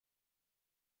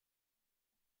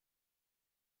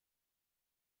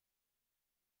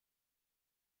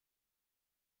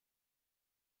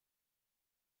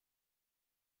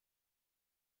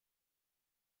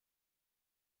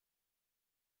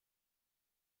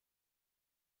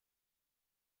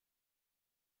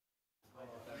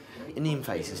Indian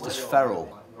face is just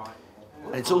feral.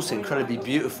 And it's also incredibly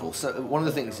beautiful. So one of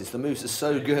the things is the moves are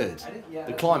so good.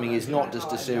 The climbing is not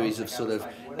just a series of sort of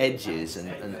edges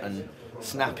and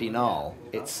snappy gnarl.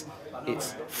 It's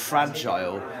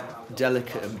fragile,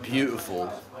 delicate and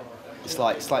beautiful. It's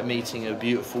like meeting a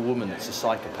beautiful woman that's a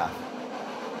psychopath.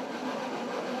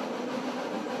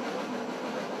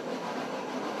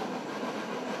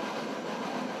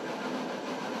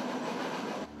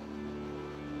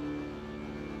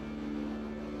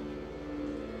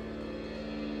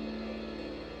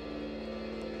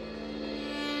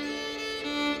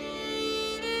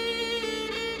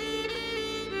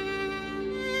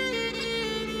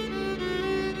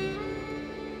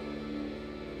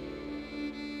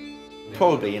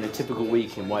 Probably in a typical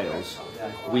week in Wales,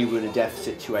 we were in a death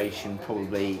situation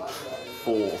probably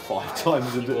 4 or 5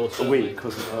 times a week,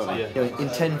 wasn't it? You know, in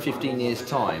 10, 15 years'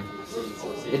 time,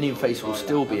 Indian face will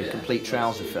still be a complete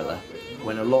trouser filler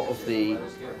when a lot of the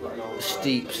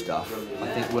steep stuff, I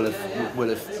think, will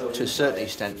have to a certain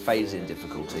extent phased in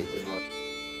difficulty.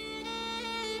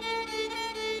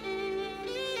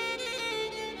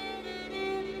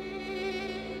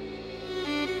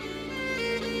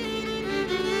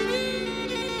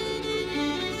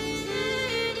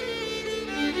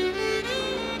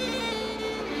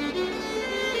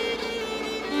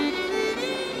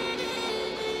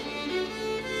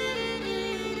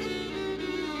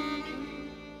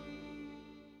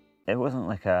 It wasn't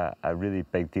like a really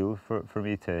big deal for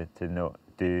me to not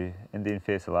do Indian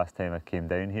face the last time I came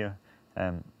down here.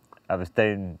 I was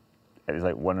down, it was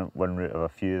like one route of a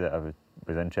few that I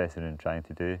was interested in trying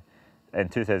to do. In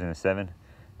 2007,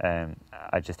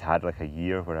 I just had like a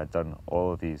year where I'd done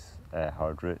all of these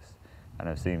hard routes, and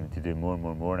I was seeming to do more and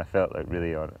more and more, and I felt like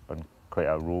really on quite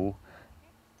a roll.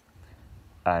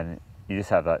 And you just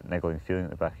have that niggling feeling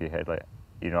at the back of your head, like,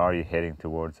 you know, are you heading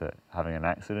towards it, having an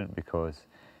accident because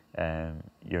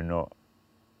you're not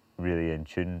really in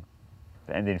tune.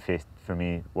 The Indian face for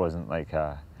me wasn't like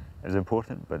it was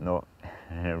important, but not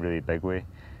in a really big way.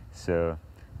 So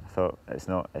I thought it's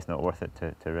not worth it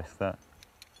to risk that.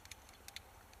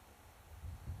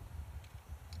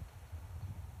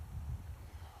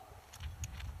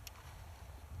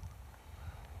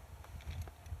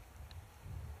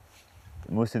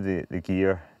 Most of the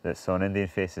gear that's on Indian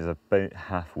face is about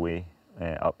halfway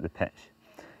up the pitch,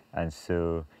 and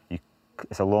so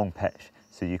it's a long pitch,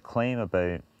 so you climb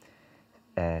about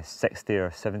 60 or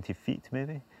 70 feet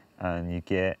maybe, and you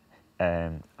get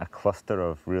a cluster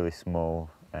of really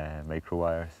small micro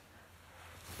wires.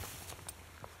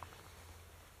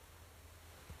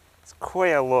 It's quite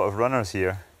a lot of runners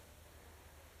here,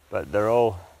 but they're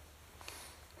all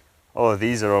of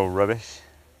these are all rubbish,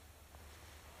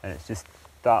 and it's just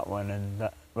that one and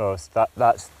that. Well,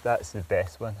 that's the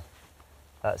best one.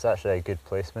 That's actually a good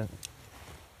placement.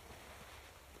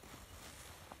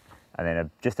 And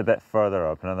then just a bit further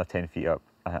up, another 10 feet up,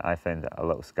 I found a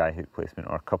little skyhook placement,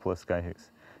 or a couple of skyhooks.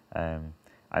 And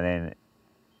then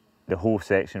the whole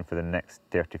section for the next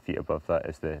 30 feet above that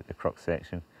is the crux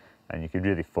section. And you could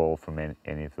really fall from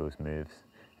any of those moves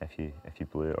if you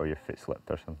blew it or your foot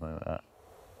slipped or something like that.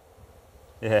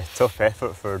 Yeah, tough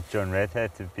effort for John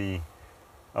Redhead to be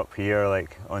up here,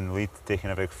 like on the lead, taking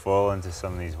a big fall into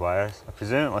some of these wires. I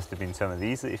presume it must have been some of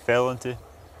these that he fell into.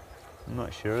 I'm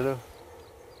not sure though.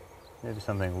 Maybe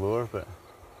something lower, but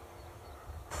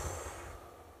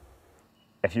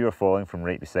if you were falling from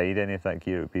right beside any of that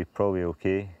gear, it would be probably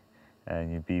okay,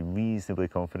 and you'd be reasonably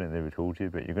confident they would hold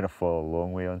you, but you're going to fall a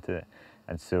long way onto it.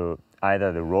 And so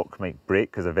either the rock might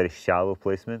break because of very shallow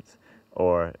placements,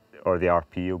 or the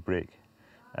RP will break.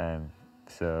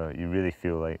 So you really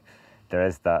feel like there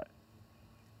is that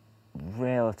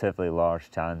relatively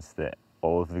large chance that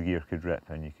all of the gear could rip,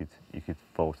 and you could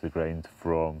fall to the ground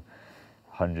from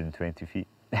 120 feet,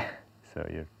 so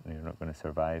you're not going to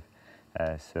survive.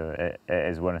 So it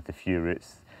is one of the few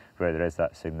routes where there is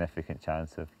that significant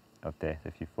chance of death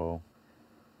if you fall.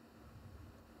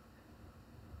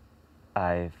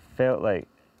 I felt like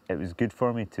it was good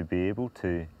for me to be able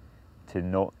to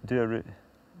not do a route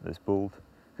that's bold,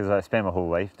 because I spent my whole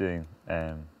life doing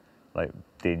like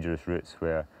dangerous routes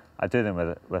where I do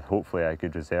them with hopefully a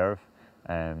good reserve.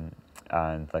 And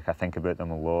like I think about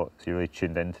them a lot, so you're really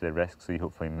tuned into the risk, so you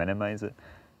hopefully minimise it.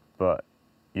 But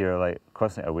you're like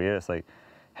constantly aware. It's like,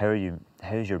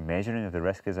 how's your measuring of the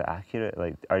risk? Is it accurate?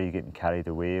 Like, are you getting carried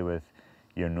away with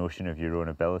your notion of your own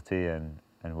ability and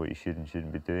what you should and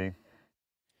shouldn't be doing?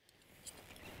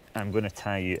 I'm going to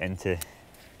tie you into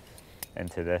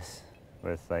this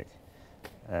with like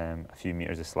a few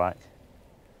meters of slack.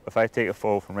 If I take a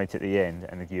fall from right at the end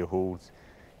and the gear holds,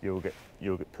 you'll get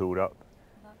pulled up.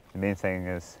 the main thing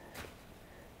is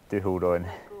do hold on.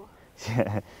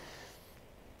 Yeah.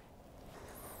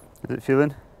 Is it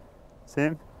feeling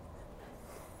same?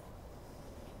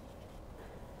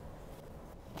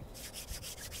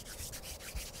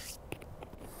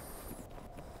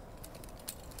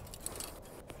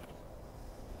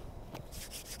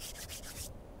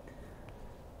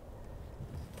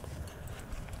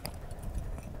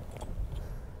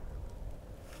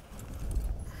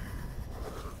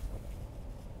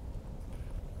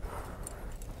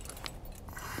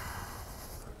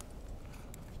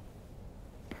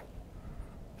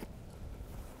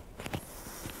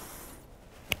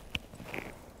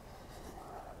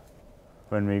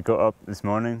 When we got up this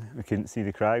morning, we couldn't see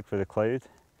the crag for the cloud,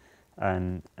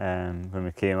 and when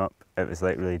we came up, it was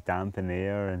like really damp in the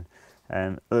air,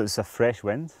 and it was a fresh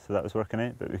wind, so that was working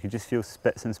out. But we could just feel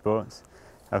spits and spots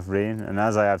of rain, and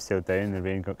as I abseiled down, the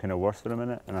rain got kind of worse for a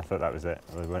minute, and I thought that was it.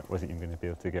 I wasn't even going to be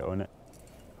able to get on it.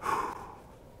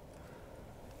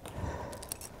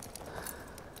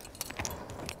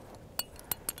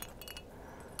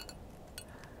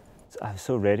 So I was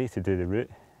so ready to do the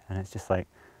route, and it's just like,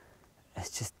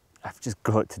 I've just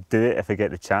got to do it if I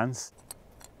get the chance.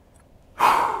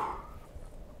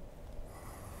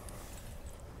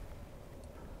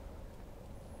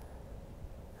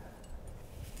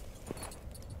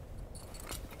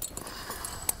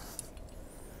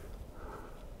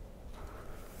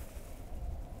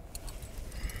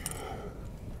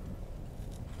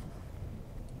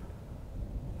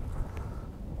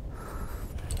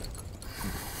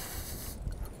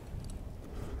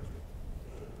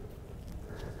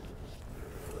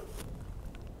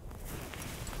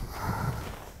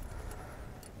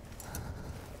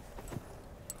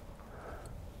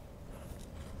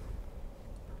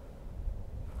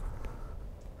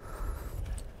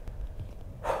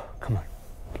 Come on.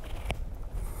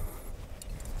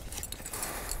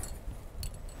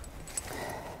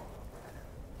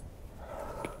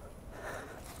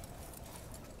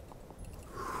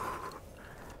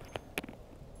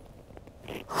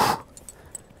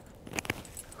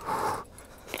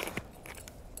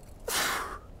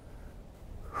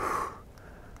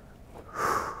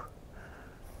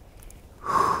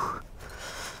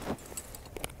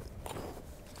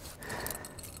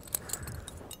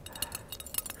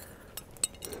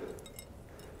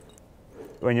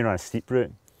 When you're on a steep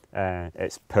route,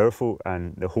 it's powerful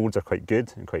and the holds are quite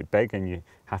good and quite big, and you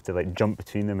have to like jump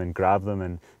between them and grab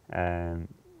them, and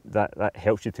that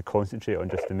helps you to concentrate on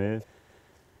just the move.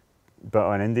 But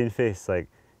on Indian face, like,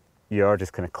 you are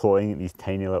just kind of clawing at these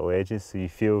tiny little edges, so you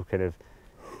feel kind of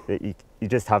that you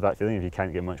just have that feeling if you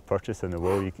can't get much purchase on the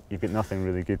wall, you've got nothing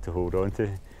really good to hold on to,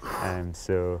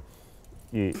 so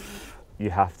you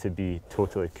have to be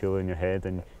totally cool in your head,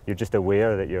 and you're just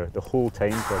aware that you're the whole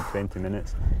time for 20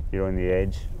 minutes you're on the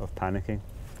edge of panicking.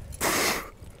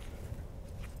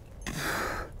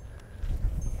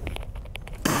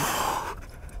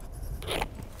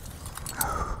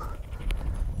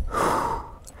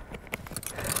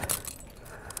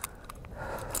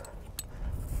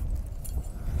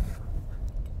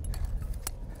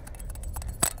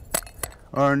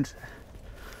 Orange.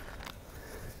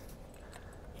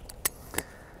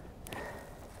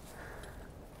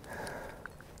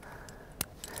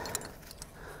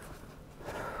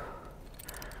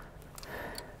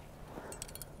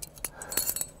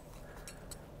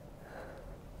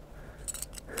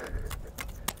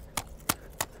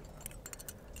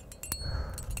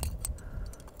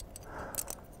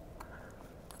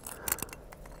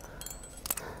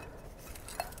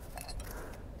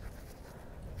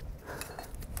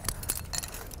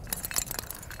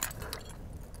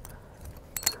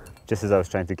 Just as I was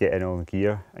trying to get in all the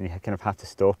gear, and you kind of have to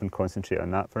stop and concentrate on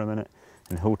that for a minute,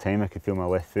 and the whole time I could feel my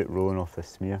left foot rolling off the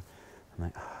smear. I'm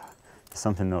like, there's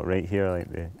something not right here, like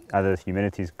either the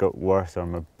humidity's got worse or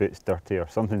my boot's dirty or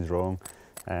something's wrong,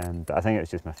 but I think it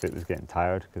was just my foot was getting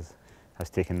tired because I was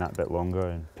taking that bit longer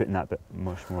and putting that bit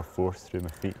much more force through my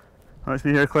feet. Watch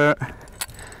me here, Claire.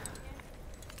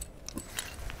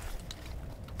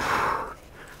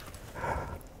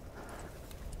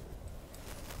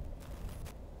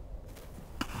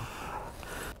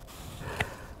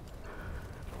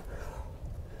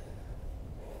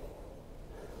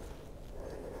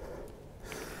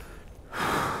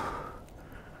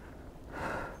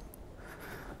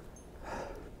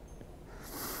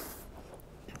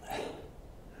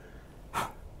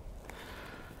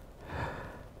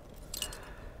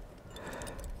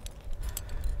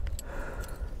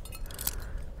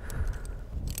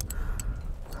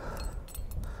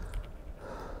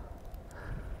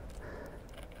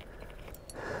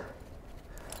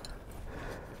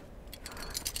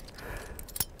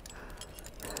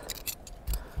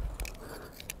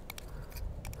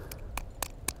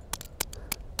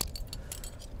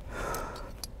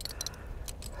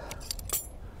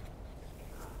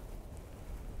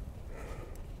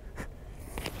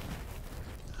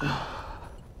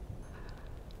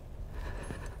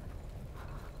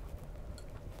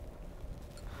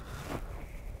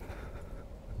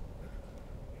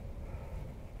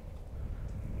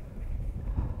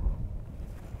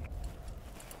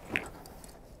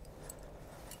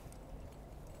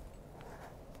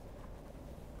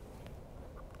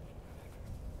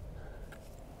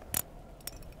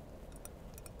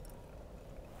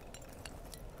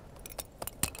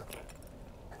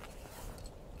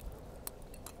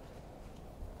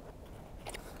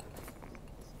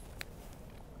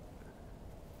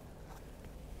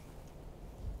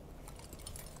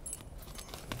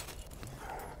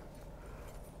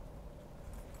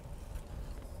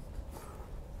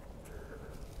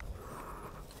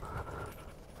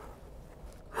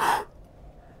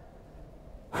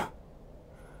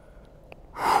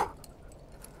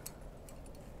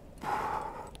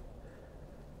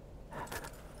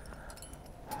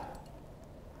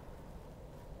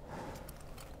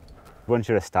 once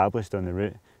you're established on the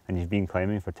route and you've been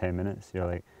climbing for 10 minutes, you're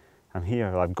like, I'm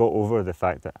here. I've got over the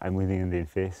fact that I'm leading Indian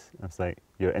face. It's like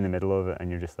you're in the middle of it and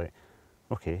you're just like,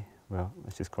 okay, well,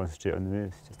 let's just concentrate on the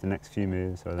moves, just the next few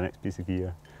moves or the next piece of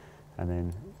gear, and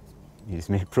then you just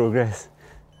make progress.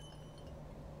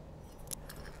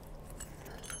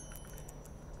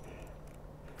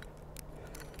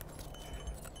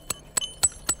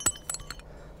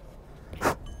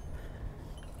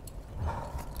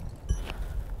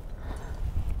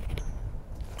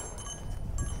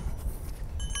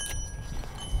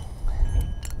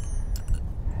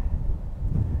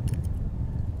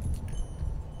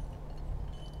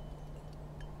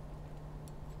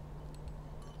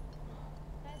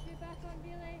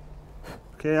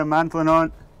 Okay, I'm mantling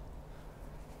on.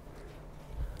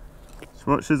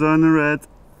 Swatch is on the red.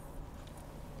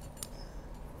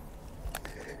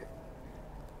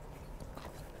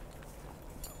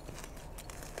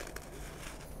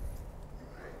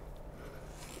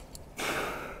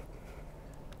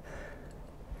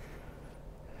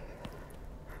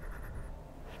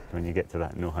 When you get to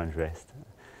that no hands rest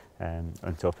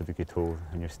on top of the good hole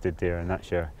and you're stood there, and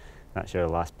that's your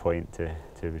last point to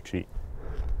retreat.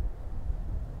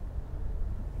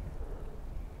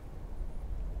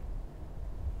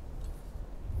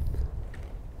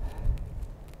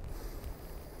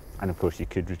 And of course you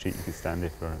could retreat, you could stand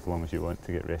there for as long as you want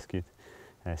to get rescued.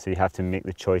 So you have to make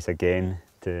the choice again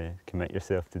to commit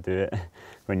yourself to do it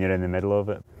when you're in the middle of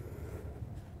it.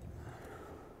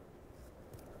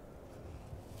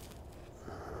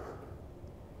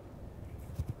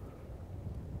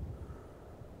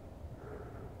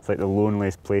 It's like the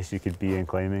loneliest place you could be in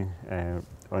climbing,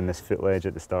 on this foot ledge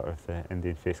at the start of the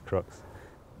Indian face crux.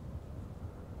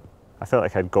 I felt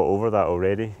like I'd got over that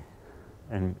already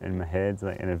in my head,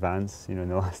 like in advance, you know, in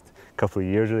the last couple of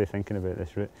years really thinking about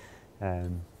this route.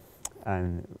 And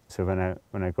so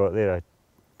when I got there, I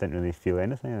didn't really feel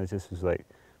anything. I just was like,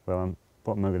 well,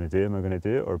 what am I going to do? Am I going to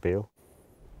do it or bail?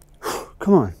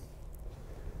 Come on.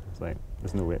 It's like,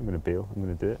 there's no way I'm going to bail, I'm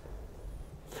going to do it.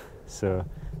 So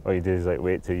all you do is like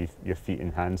wait till your feet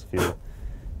and hands feel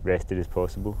rested as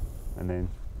possible, and then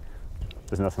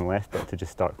there's nothing left but to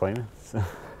just start climbing. So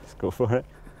just go for it.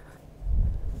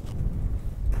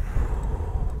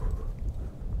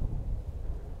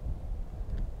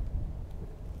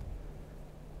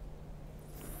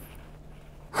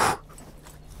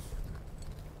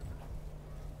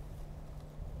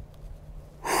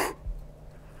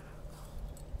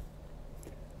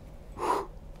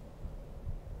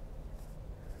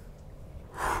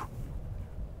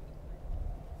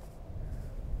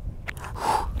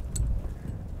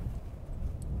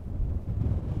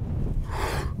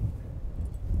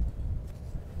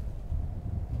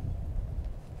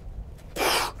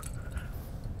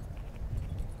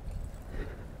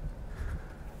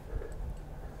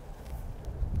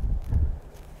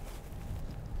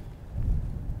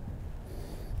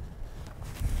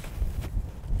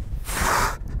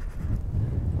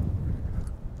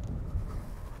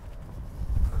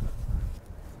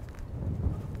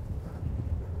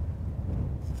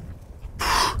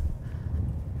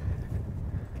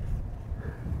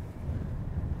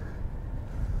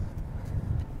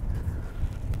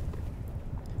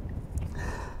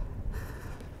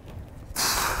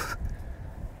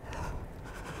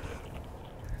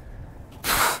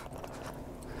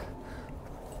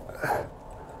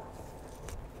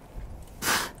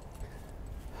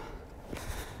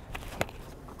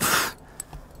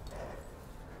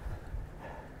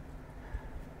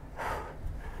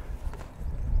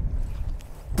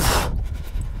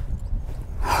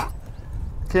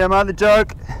 Okay, I'm at the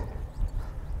jug.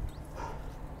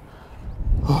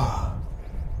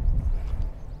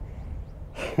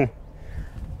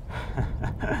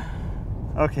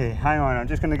 Okay, hang on, I'm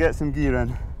just going to get some gear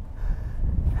in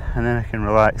and then I can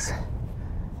relax.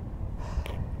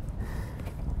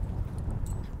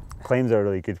 Climbs are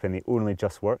really good when they only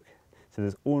just work, so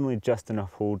there's only just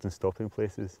enough holds and stopping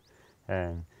places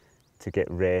to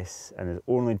get rest, and there's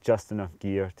only just enough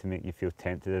gear to make you feel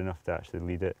tempted enough to actually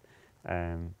lead it.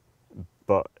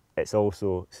 But it's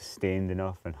also sustained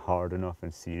enough and hard enough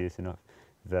and serious enough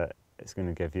that it's going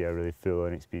to give you a really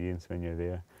full-on experience when you're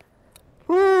there.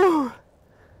 Woo!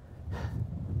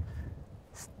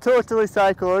 It's totally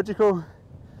psychological.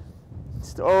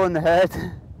 It's all in the head.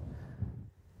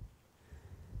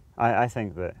 I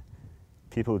think that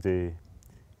people do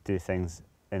things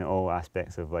in all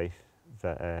aspects of life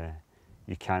that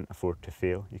you can't afford to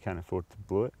fail. You can't afford to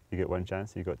blow it. You get one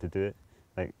chance, you've got to do it.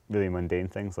 Like really mundane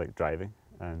things like driving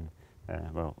and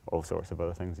well, all sorts of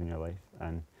other things in your life.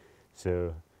 And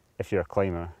so if you're a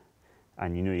climber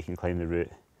and you know you can climb the route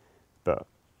but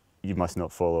you must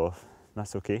not fall off.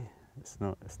 That's okay. It's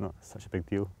not such a big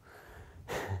deal.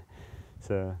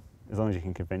 So as long as you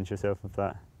can convince yourself of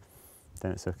that,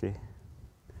 then it's okay.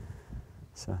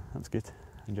 So that's good.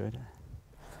 Enjoyed it.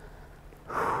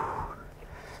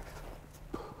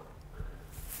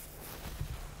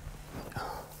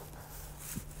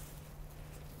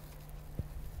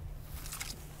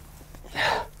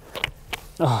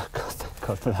 Oh God, thank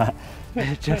God for that.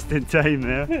 Just in time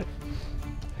there.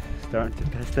 Starting to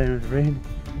piss down with rain.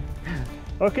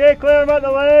 Okay, Claire, I'm at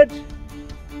the ledge.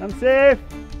 I'm safe.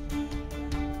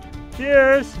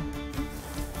 Cheers.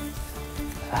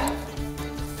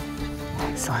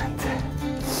 Excellent.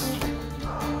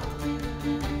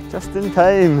 Just in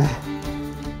time.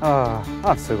 Oh,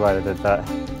 I'm so glad I did that.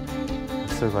 I'm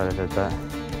so glad I did that.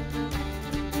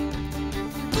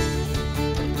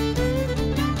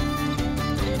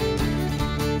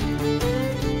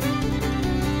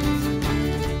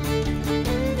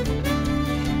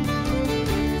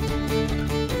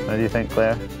 What do you think,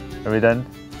 Claire? Are we done?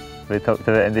 Have we talked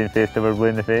about Indian face till we're blue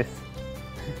in the face?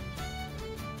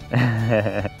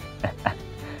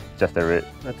 Just a route.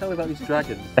 Now tell me about these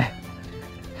dragons.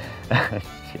 Yeah,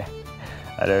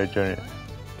 I know Johnny.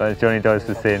 But Johnny Dawes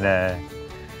was saying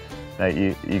like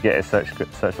you get such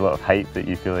a lot of hype that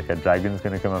you feel like a dragon's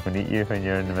going to come up and eat you when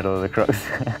you're in the middle of the crux.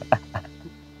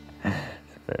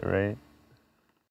 That's about right.